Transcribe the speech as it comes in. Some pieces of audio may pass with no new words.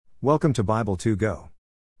Welcome to Bible 2 Go.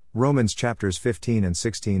 Romans chapters 15 and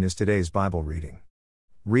 16 is today's Bible reading.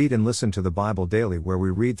 Read and listen to the Bible daily, where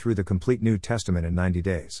we read through the complete New Testament in 90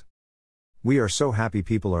 days. We are so happy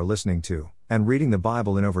people are listening to and reading the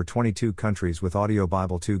Bible in over 22 countries with audio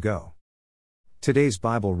Bible 2 Go. Today's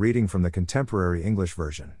Bible reading from the Contemporary English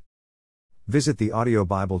Version. Visit the audio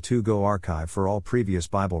Bible 2 Go archive for all previous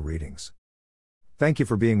Bible readings. Thank you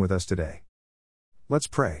for being with us today. Let's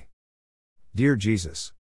pray. Dear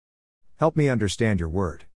Jesus, help me understand your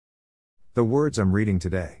word. The words I'm reading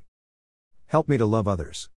today. Help me to love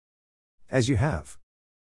others as you have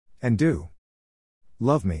and do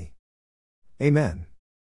love me. Amen.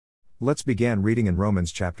 Let's begin reading in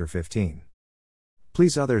Romans chapter 15.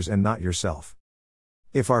 Please others and not yourself.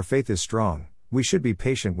 If our faith is strong, we should be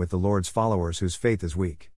patient with the Lord's followers whose faith is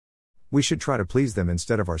weak. We should try to please them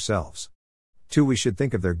instead of ourselves. 2. We should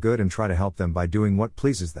think of their good and try to help them by doing what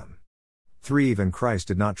pleases them. 3. Even Christ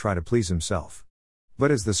did not try to please himself. But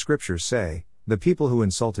as the scriptures say, the people who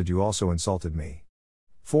insulted you also insulted me.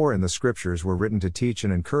 4. And the scriptures were written to teach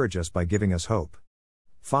and encourage us by giving us hope.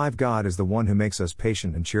 5. God is the one who makes us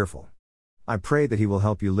patient and cheerful. I pray that he will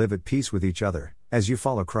help you live at peace with each other, as you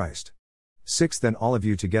follow Christ. 6. Then all of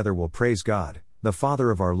you together will praise God, the Father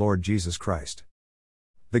of our Lord Jesus Christ.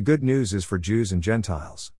 The good news is for Jews and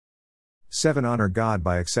Gentiles. 7. Honor God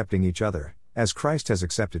by accepting each other, as Christ has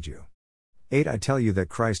accepted you. 8. I tell you that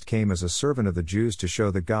Christ came as a servant of the Jews to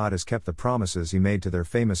show that God has kept the promises he made to their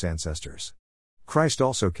famous ancestors. Christ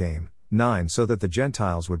also came, 9. So that the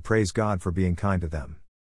Gentiles would praise God for being kind to them.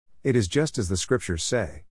 It is just as the scriptures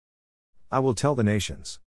say. I will tell the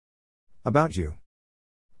nations about you,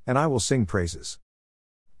 and I will sing praises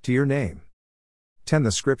to your name. 10.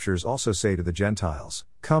 The scriptures also say to the Gentiles,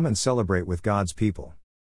 come and celebrate with God's people.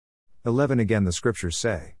 11. Again the scriptures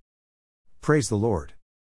say, praise the Lord,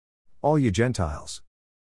 all you Gentiles,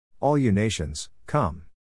 all you nations, come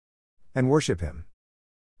and worship him.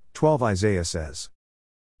 12. Isaiah says,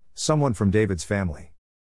 someone from David's family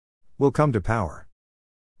will come to power.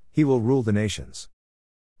 He will rule the nations,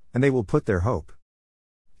 and they will put their hope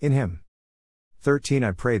in him. 13. I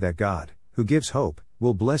pray that God, who gives hope,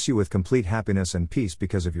 will bless you with complete happiness and peace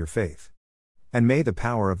because of your faith. And may the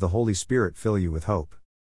power of the Holy Spirit fill you with hope.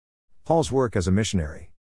 Paul's work as a missionary.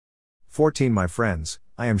 14. My friends,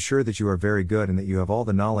 I am sure that you are very good and that you have all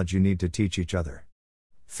the knowledge you need to teach each other.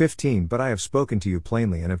 15. But I have spoken to you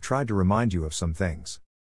plainly and have tried to remind you of some things.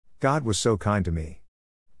 God was so kind to me.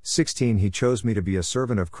 16. He chose me to be a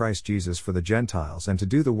servant of Christ Jesus for the Gentiles and to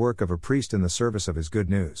do the work of a priest in the service of his good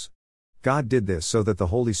news. God did this so that the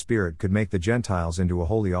Holy Spirit could make the Gentiles into a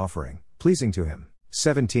holy offering, pleasing to him.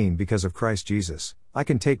 17. Because of Christ Jesus, I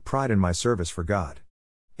can take pride in my service for God.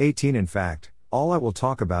 18. In fact, all I will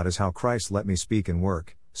talk about is how Christ let me speak and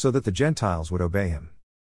work, so that the Gentiles would obey him.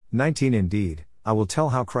 19. Indeed, I will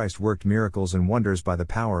tell how Christ worked miracles and wonders by the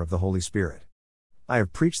power of the Holy Spirit. I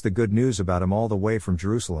have preached the good news about him all the way from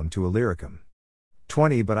Jerusalem to Illyricum.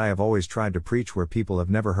 20. But I have always tried to preach where people have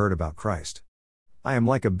never heard about Christ. I am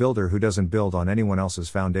like a builder who doesn't build on anyone else's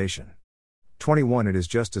foundation. 21. It is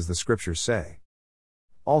just as the scriptures say.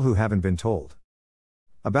 All who haven't been told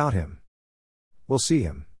about him will see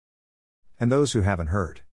him. And those who haven't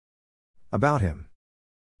heard about him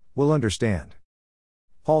will understand.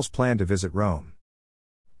 Paul's plan to visit Rome.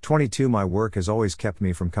 22. My work has always kept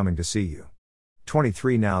me from coming to see you.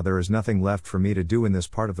 23. Now there is nothing left for me to do in this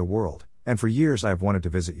part of the world, and for years I have wanted to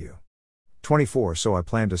visit you. 24. So I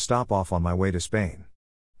plan to stop off on my way to Spain.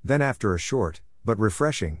 Then after a short, but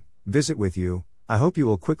refreshing, visit with you, I hope you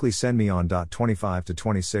will quickly send me on. 25 to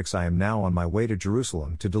 26. I am now on my way to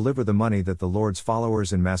Jerusalem to deliver the money that the Lord's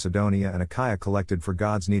followers in Macedonia and Achaia collected for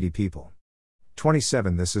God's needy people.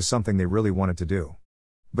 27. This is something they really wanted to do.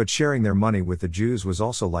 But sharing their money with the Jews was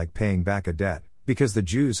also like paying back a debt, because the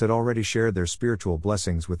Jews had already shared their spiritual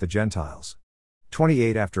blessings with the Gentiles.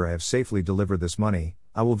 28. After I have safely delivered this money,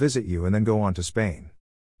 I will visit you and then go on to Spain.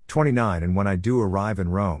 29. And when I do arrive in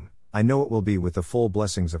Rome, I know it will be with the full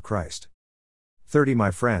blessings of Christ. 30.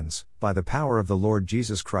 My friends, by the power of the Lord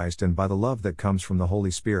Jesus Christ and by the love that comes from the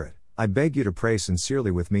Holy Spirit, I beg you to pray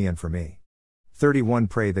sincerely with me and for me. 31.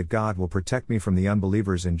 Pray that God will protect me from the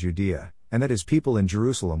unbelievers in Judea, and that his people in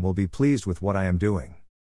Jerusalem will be pleased with what I am doing.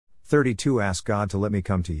 32. Ask God to let me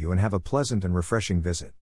come to you and have a pleasant and refreshing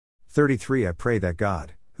visit. 33. I pray that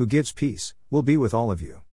God, who gives peace, will be with all of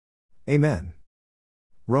you. Amen.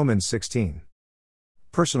 Romans 16.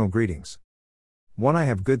 Personal greetings. 1. I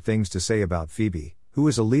have good things to say about Phoebe, who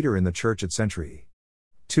is a leader in the church at Cenchreae.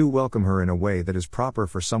 2. Welcome her in a way that is proper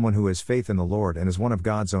for someone who has faith in the Lord and is one of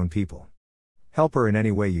God's own people. Help her in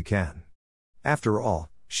any way you can. After all,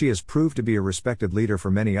 She has proved to be a respected leader for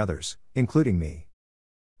many others, including me.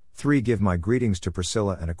 3. Give my greetings to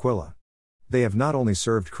Priscilla and Aquila. They have not only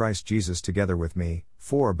served Christ Jesus together with me,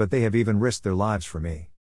 4, but they have even risked their lives for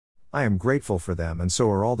me. I am grateful for them, and so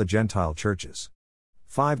are all the Gentile churches.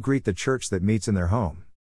 5. Greet the church that meets in their home.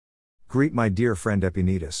 Greet my dear friend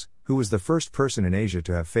Epinetus, who was the first person in Asia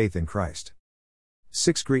to have faith in Christ.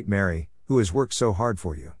 6. Greet Mary, who has worked so hard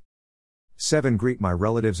for you. 7. Greet my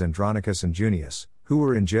relatives Andronicus and Junius, who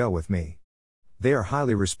were in jail with me. They are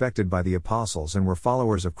highly respected by the apostles and were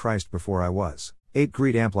followers of Christ before I was. 8.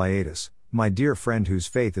 Greet Ampliatus, my dear friend whose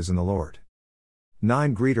faith is in the Lord.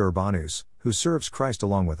 9. Greet Urbanus, who serves Christ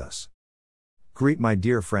along with us. Greet my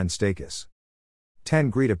dear friend Stachys. 10.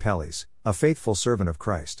 Greet Apelles, a faithful servant of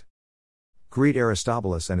Christ. Greet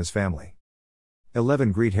Aristobulus and his family.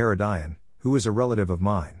 11. Greet Herodion, who is a relative of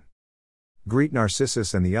mine. Greet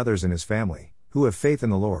Narcissus and the others in his family, who have faith in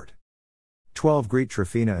the Lord. 12. Greet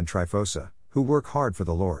Tryphena and Tryphosa, who work hard for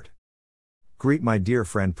the Lord. Greet my dear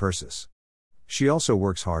friend Persis. She also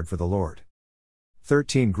works hard for the Lord.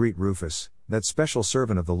 13. Greet Rufus, that special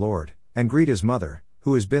servant of the Lord, and greet his mother,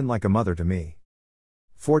 who has been like a mother to me.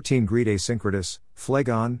 14. Greet Asyncritus,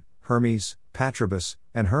 Phlegon, Hermes, Patrobas,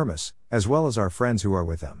 and Hermas, as well as our friends who are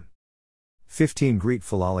with them. 15. Greet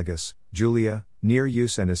Philologus, Julia,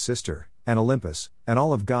 Nereus and his sister, and Olympus, and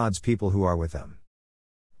all of God's people who are with them.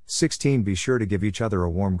 16. Be sure to give each other a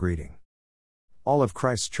warm greeting. All of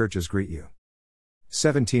Christ's churches greet you.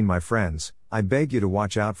 17. My friends, I beg you to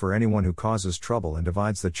watch out for anyone who causes trouble and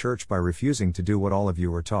divides the church by refusing to do what all of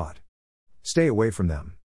you were taught. Stay away from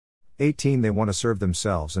them. 18. They want to serve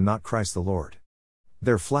themselves and not Christ the Lord.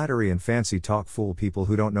 Their flattery and fancy talk fool people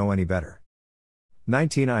who don't know any better.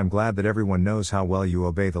 19. I am glad that everyone knows how well you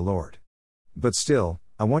obey the Lord. But still,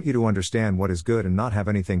 I want you to understand what is good and not have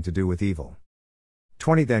anything to do with evil.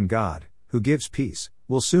 20. Then God, who gives peace,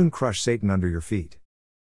 will soon crush Satan under your feet.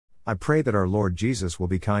 I pray that our Lord Jesus will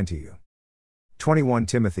be kind to you. 21.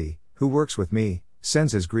 Timothy, who works with me,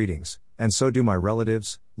 sends his greetings, and so do my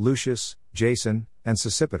relatives, Lucius, Jason, and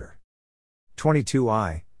Sosipater. 22.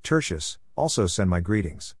 I, Tertius, also send my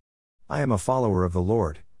greetings. I am a follower of the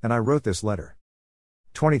Lord, and I wrote this letter.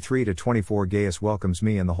 23 to 24. Gaius welcomes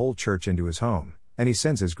me and the whole church into his home, and he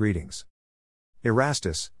sends his greetings.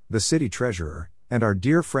 Erastus, the city treasurer, and our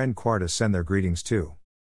dear friend Quartus send their greetings too.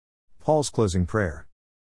 Paul's closing prayer.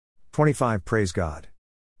 25. Praise God.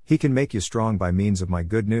 He can make you strong by means of my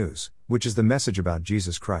good news, which is the message about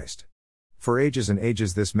Jesus Christ. For ages and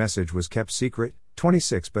ages this message was kept secret.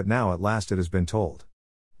 26. But now at last it has been told.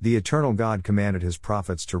 The eternal God commanded his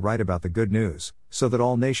prophets to write about the good news, so that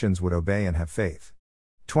all nations would obey and have faith.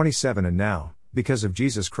 27. And now, because of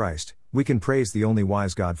Jesus Christ, we can praise the only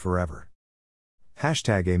wise God forever.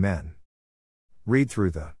 #Amen. Read through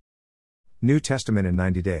the New Testament in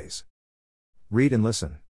 90 days. Read and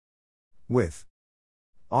listen. With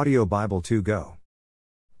Audio Bible 2 Go.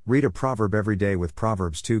 Read a proverb every day with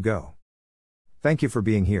Proverbs 2 Go. Thank you for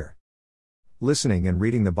being here. Listening and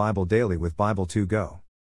reading the Bible daily with Bible 2 Go.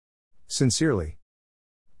 Sincerely,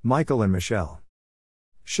 Michael and Michelle.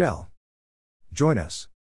 Shell. Join us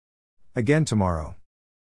again tomorrow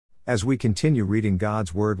as we continue reading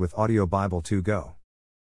God's Word with Audio Bible 2 Go.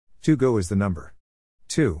 2 Go is the number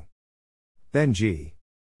 2. Then G.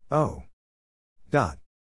 O. Dot.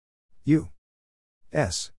 U.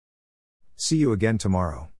 S. See you again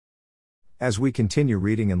tomorrow as we continue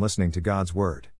reading and listening to God's Word.